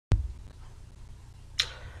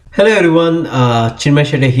Hello everyone, Chinmay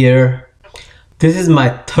Shetty here. This is my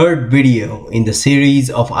third video in the series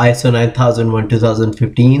of ISO 9001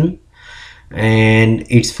 2015 and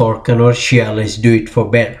it's for commercial. Let's do it for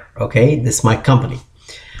better. Okay, this is my company.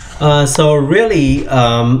 So really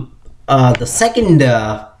the second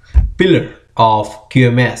pillar of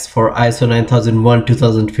QMS for ISO 9001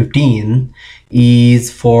 2015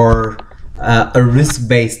 is for a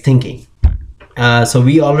risk-based thinking. So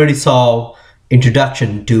we already saw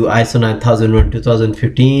introduction to ISO 9001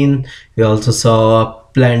 2015. We also saw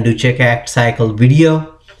plan do check act cycle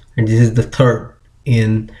video, and this is the third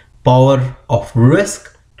in power of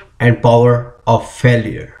risk and power of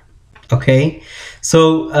failure. Okay,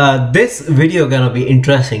 so this video gonna be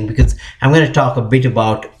interesting because I'm gonna talk a bit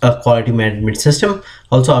about a quality management system.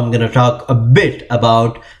 Also, I'm gonna talk a bit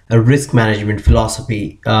about a risk management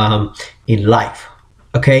philosophy in life.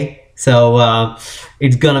 Okay, so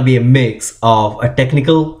it's gonna be a mix of a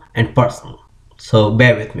technical and personal, so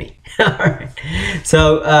bear with me. All right,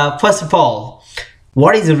 so first of all,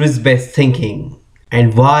 what is a risk-based thinking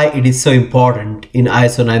and why it is so important in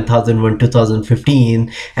ISO 9001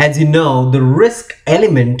 2015? As you know, the risk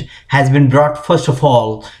element has been brought first of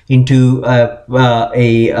all into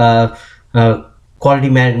a quality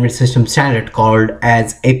management system standard called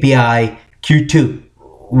as API Q2,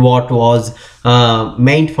 what was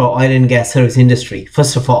meant for oil and gas service industry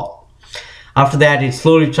first of all. After that, it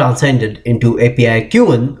slowly transcended into API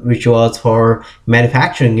Q1, which was for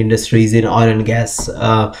manufacturing industries in oil and gas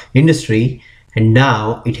industry, and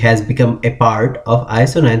now it has become a part of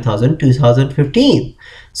ISO 9000 2015.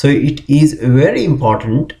 So it is very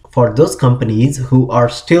important for those companies who are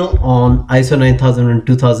still on ISO 9000 and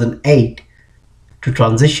 2008 to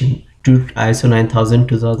transition to ISO 9000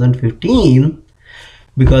 2015,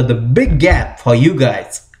 because the big gap for you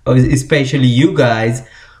guys, especially you guys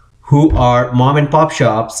who are mom and pop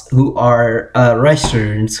shops, who are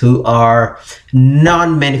restaurants, who are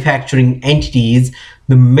non-manufacturing entities,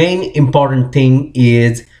 the main important thing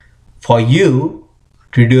is for you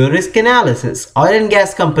to do a risk analysis. Oil and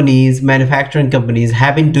gas companies, manufacturing companies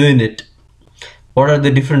have been doing it. What are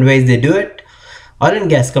the different ways they do it? Oil and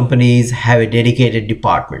gas companies have a dedicated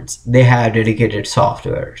departments. They have dedicated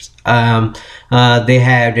softwares. They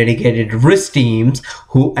have dedicated risk teams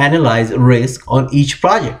who analyze risk on each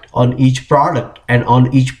project, on each product, and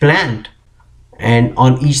on each plant, and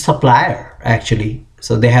on each supplier actually.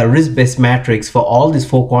 So they have risk-based metrics for all these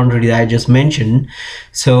four quantities I just mentioned.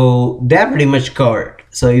 So they're pretty much covered.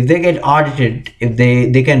 So if they get audited, if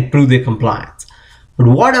they can prove their compliance. But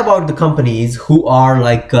what about the companies who are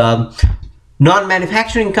like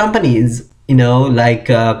non-manufacturing companies, you know, like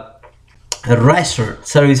restaurant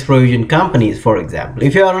service provision companies, for example?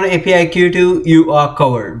 If you are on API Q2, you are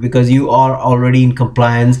covered because you are already in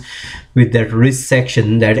compliance with that risk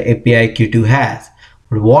section that API Q2 has.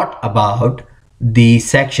 But what about the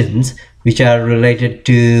sections which are related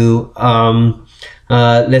to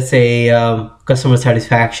let's say customer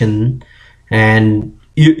satisfaction, and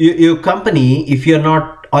your company, if you're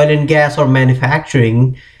not oil and gas or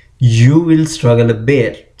manufacturing, you will struggle a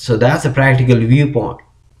bit. So that's a practical viewpoint.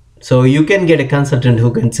 So you can get a consultant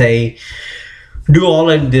who can say, do all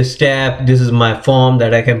in this step, this is my form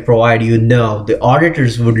that I can provide you. No, the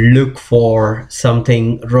auditors would look for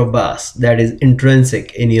something robust that is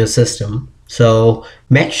intrinsic in your system. So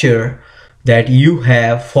make sure that you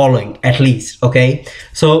have following at least. Okay,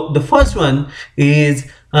 so the first one is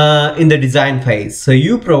in the design phase. So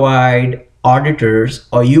you provide auditors,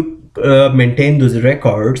 or you maintain those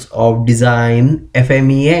records of design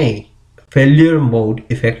FMEA, failure mode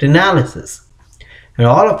effect analysis, and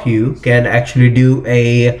all of you can actually do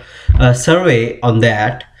a survey on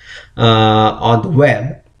that on the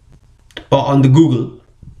web or on the Google.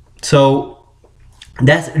 So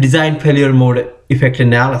that's design failure mode effect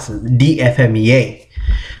analysis, DFMEA.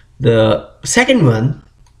 The second one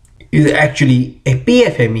is actually a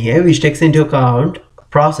PFMEA, which takes into account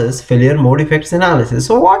process failure mode effects analysis.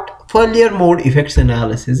 So what failure mode effects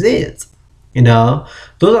analysis is, you know,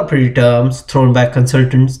 those are pretty terms thrown by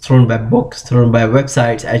consultants, thrown by books, thrown by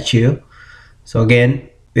websites at you. So again,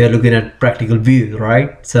 we are looking at practical views,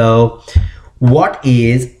 right? So what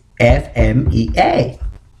is FMEA?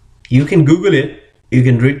 You can Google it, you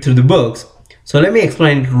can read through the books. So let me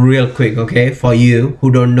explain it real quick, okay, for you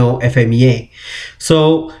who don't know FMEA.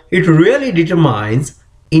 So it really determines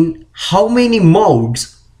in how many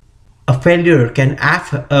modes a failure can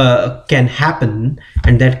happen,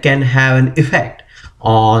 and that can have an effect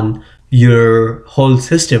on your whole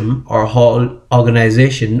system or whole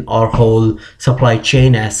organization or whole supply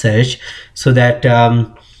chain as such. So that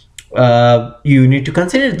you need to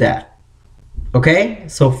consider that. Okay,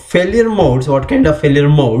 so failure modes, what kind of failure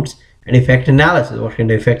modes, and effect analysis, what kind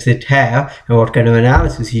of effects it have and what kind of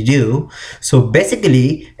analysis you do. So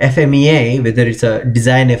basically FMEA, whether it's a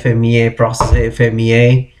design FMEA, process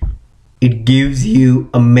FMEA, it gives you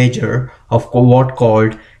a measure of what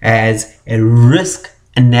called as a risk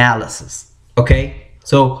analysis. Okay,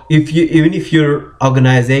 so even if your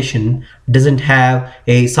organization doesn't have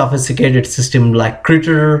a sophisticated system like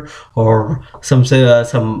Critter, or some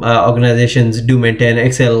organizations do maintain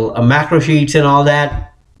Excel macro sheets and all that,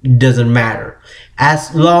 doesn't matter,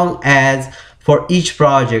 as long as for each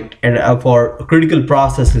project and for critical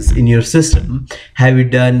processes in your system, have you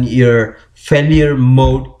done your failure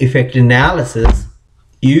mode effect analysis,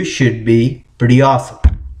 you should be pretty awesome,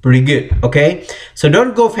 pretty good. Okay, so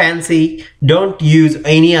don't go fancy, don't use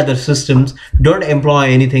any other systems, don't employ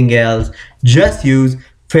anything else, just use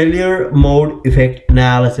failure mode effect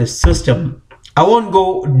analysis system. I won't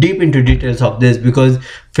go deep into details of this because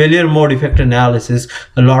failure mode effect analysis,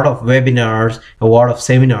 a lot of webinars, a lot of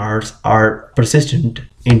seminars are persistent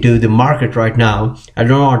into the market right now. I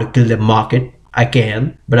don't want to kill the market. I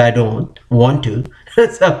can, but I don't want to.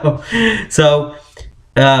 so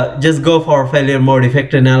just go for failure mode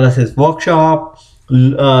effect analysis workshop,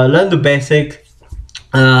 learn the basics.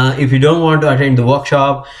 If you don't want to attend the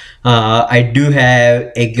workshop, I do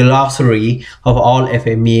have a glossary of all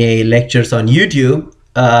FMEA lectures on YouTube.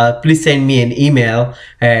 Please send me an email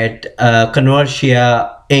at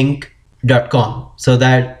convertiainc.com. So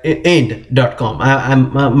that end.com.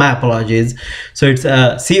 My apologies. So it's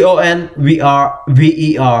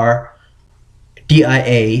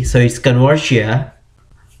CONVERVERTIA. So it's Convertia,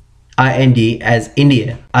 IND as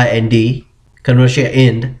India, IND, Convertia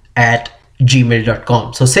end at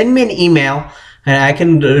gmail.com. So send me an email and I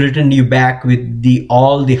can return you back with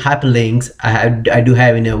all the hyperlinks I do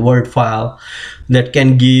have in a Word file that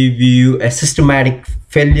can give you a systematic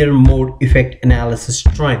failure mode effect analysis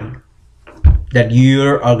training that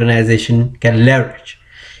your organization can leverage.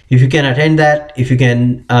 If you can attend that, if you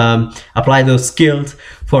can apply those skills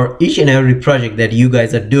for each and every project that you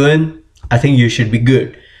guys are doing, I think you should be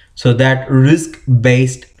good. So that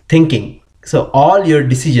risk-based thinking, so all your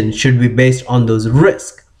decisions should be based on those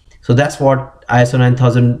risks. So that's what ISO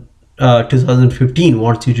 9000 2015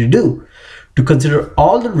 wants you to do, to consider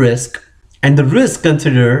all the risk, and the risk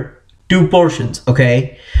consider two portions.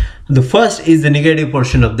 Okay, the first is the negative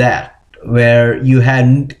portion of that, where you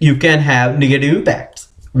can have negative impacts,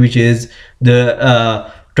 which is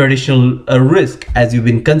the traditional risk as you've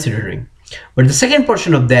been considering. But the second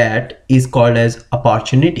portion of that is called as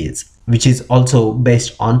opportunities, which is also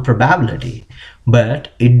based on probability, but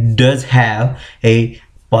it does have a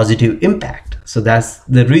positive impact. So that's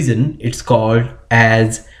the reason it's called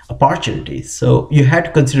as opportunities. So you have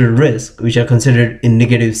to consider risk, which are considered in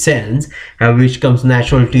negative sense, and which comes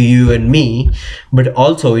natural to you and me, but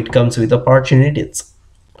also it comes with opportunities.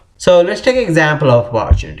 So let's take an example of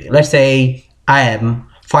opportunity. Let's say I am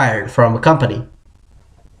fired from a company.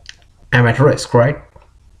 I'm at risk, right?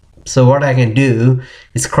 So what I can do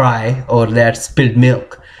is cry over that spilled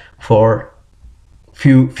milk for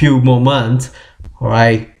few more months, or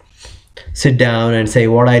I sit down and say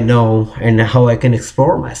what I know and how I can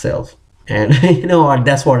explore myself. And you know what,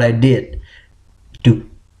 that's what I did to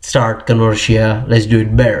start Convertia. Let's do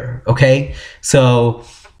it better. Okay, so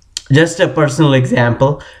just a personal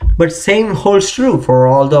example, but same holds true for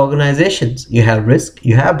all the organizations. You have risk,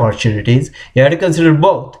 you have opportunities, you have to consider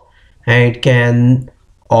both, and it can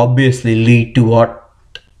obviously lead to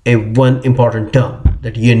one important term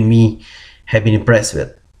that you and me have been impressed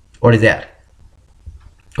with. What is that?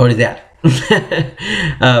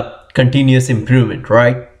 Continuous improvement,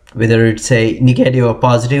 right? Whether it's a negative or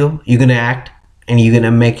positive, you're gonna act and you're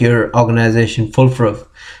gonna make your organization foolproof,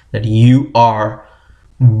 that you are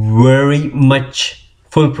very much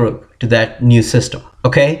foolproof to that new system.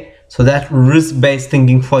 Okay, so that's risk-based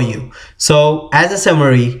thinking for you. So as a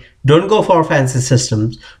summary, don't go for fancy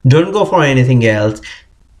systems, don't go for anything else.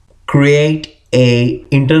 Create a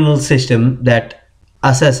internal system that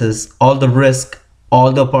assesses all the risk,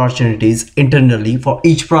 all the opportunities internally for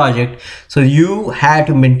each project. So you have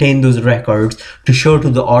to maintain those records to show to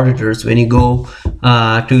the auditors when you go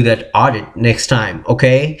to that audit next time.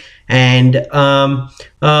 Okay, and as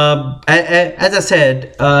I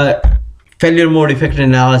said, failure mode effect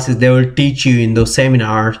analysis, they will teach you in those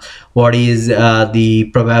seminars what is the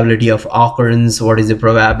probability of occurrence, what is the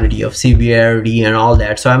probability of severity and all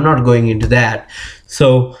that. So I'm not going into that.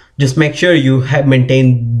 So just make sure you have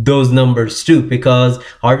maintained those numbers too, because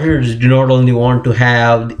auditors do not only want to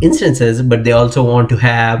have the instances, but they also want to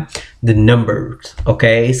have the numbers.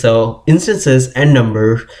 Okay, so instances and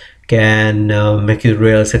numbers can make you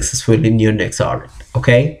real successful in your next audit.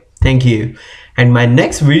 Okay, thank you. And my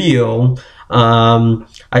next video,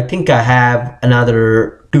 I think I have another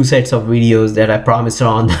 2 sets of videos that I promised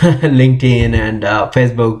on LinkedIn and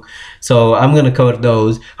Facebook. So I'm gonna cover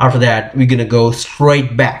those. After that, we're gonna go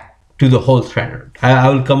straight back to the whole standard. I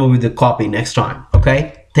will come up with a copy next time. Okay,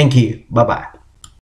 thank you. Bye bye.